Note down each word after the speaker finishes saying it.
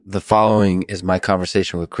The following is my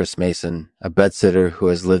conversation with Chris Mason, a bedsitter who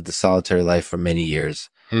has lived a solitary life for many years.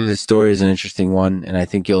 His story is an interesting one, and I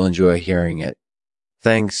think you'll enjoy hearing it.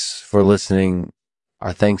 Thanks for listening.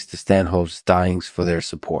 Our thanks to Stanhope's Dyings for their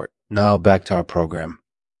support. Now back to our program.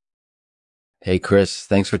 Hey, Chris,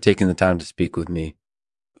 thanks for taking the time to speak with me.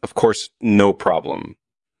 Of course, no problem.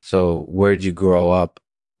 So, where'd you grow up?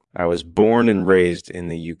 I was born and raised in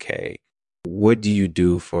the UK. What do you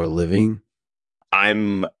do for a living?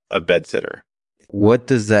 I'm a bedsitter. What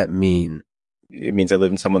does that mean? It means I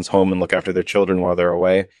live in someone's home and look after their children while they're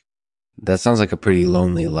away. That sounds like a pretty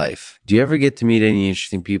lonely life. Do you ever get to meet any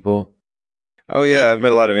interesting people? Oh yeah, I've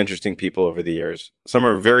met a lot of interesting people over the years. Some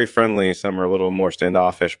are very friendly, some are a little more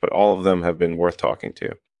standoffish, but all of them have been worth talking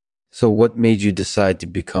to. So what made you decide to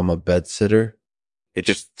become a bedsitter? It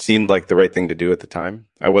just seemed like the right thing to do at the time.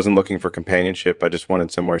 I wasn't looking for companionship. I just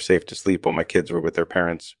wanted somewhere safe to sleep while my kids were with their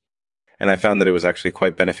parents. And I found that it was actually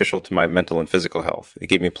quite beneficial to my mental and physical health. It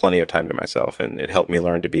gave me plenty of time to myself, and it helped me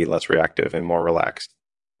learn to be less reactive and more relaxed.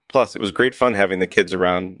 Plus, it was great fun having the kids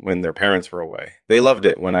around when their parents were away. They loved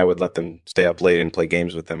it when I would let them stay up late and play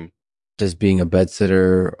games with them. Does being a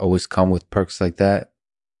bedsitter always come with perks like that?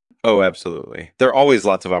 Oh, absolutely. There are always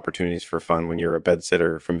lots of opportunities for fun when you're a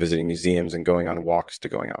bedsitter, from visiting museums and going on walks to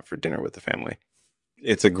going out for dinner with the family.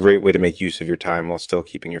 It's a great way to make use of your time while still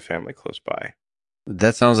keeping your family close by.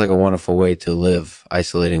 That sounds like a wonderful way to live,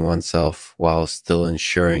 isolating oneself while still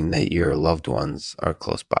ensuring that your loved ones are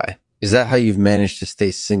close by. Is that how you've managed to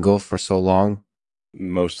stay single for so long?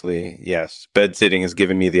 Mostly, yes. Bed sitting has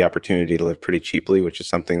given me the opportunity to live pretty cheaply, which is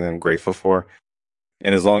something that I'm grateful for.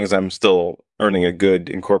 And as long as I'm still earning a good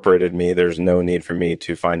incorporated me, there's no need for me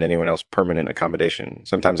to find anyone else permanent accommodation.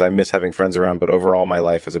 Sometimes I miss having friends around, but overall my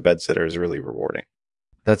life as a bed sitter is really rewarding.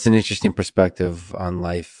 That's an interesting perspective on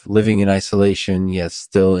life. Living in isolation, yet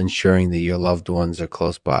still ensuring that your loved ones are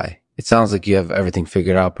close by. It sounds like you have everything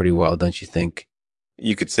figured out pretty well, don't you think?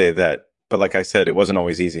 You could say that, but like I said, it wasn't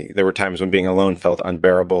always easy. There were times when being alone felt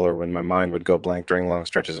unbearable or when my mind would go blank during long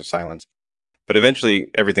stretches of silence. But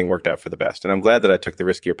eventually, everything worked out for the best. And I'm glad that I took the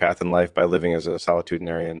riskier path in life by living as a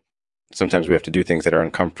solitudinarian. Sometimes we have to do things that are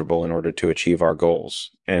uncomfortable in order to achieve our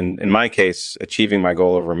goals. And in my case, achieving my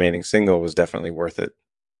goal of remaining single was definitely worth it.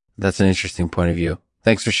 That's an interesting point of view.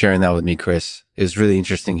 Thanks for sharing that with me, Chris. It was really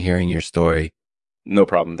interesting hearing your story. No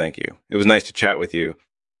problem, thank you. It was nice to chat with you.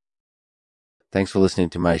 Thanks for listening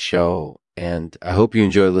to my show, and I hope you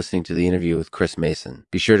enjoy listening to the interview with Chris Mason.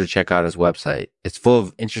 Be sure to check out his website. It's full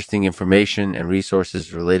of interesting information and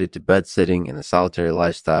resources related to bed sitting and the solitary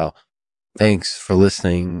lifestyle. Thanks for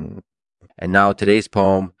listening. And now today's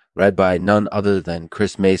poem, read by none other than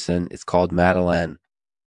Chris Mason. It's called Madeleine.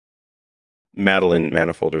 Madeline,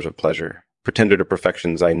 manifolders of pleasure, pretender to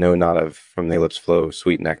perfections I know not of, from thy lips flow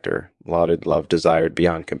sweet nectar, lauded love desired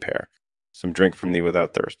beyond compare. Some drink from thee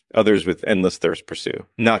without thirst, others with endless thirst pursue.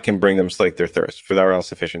 Naught can bring them slake their thirst, for thou art all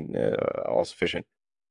sufficient, all sufficient.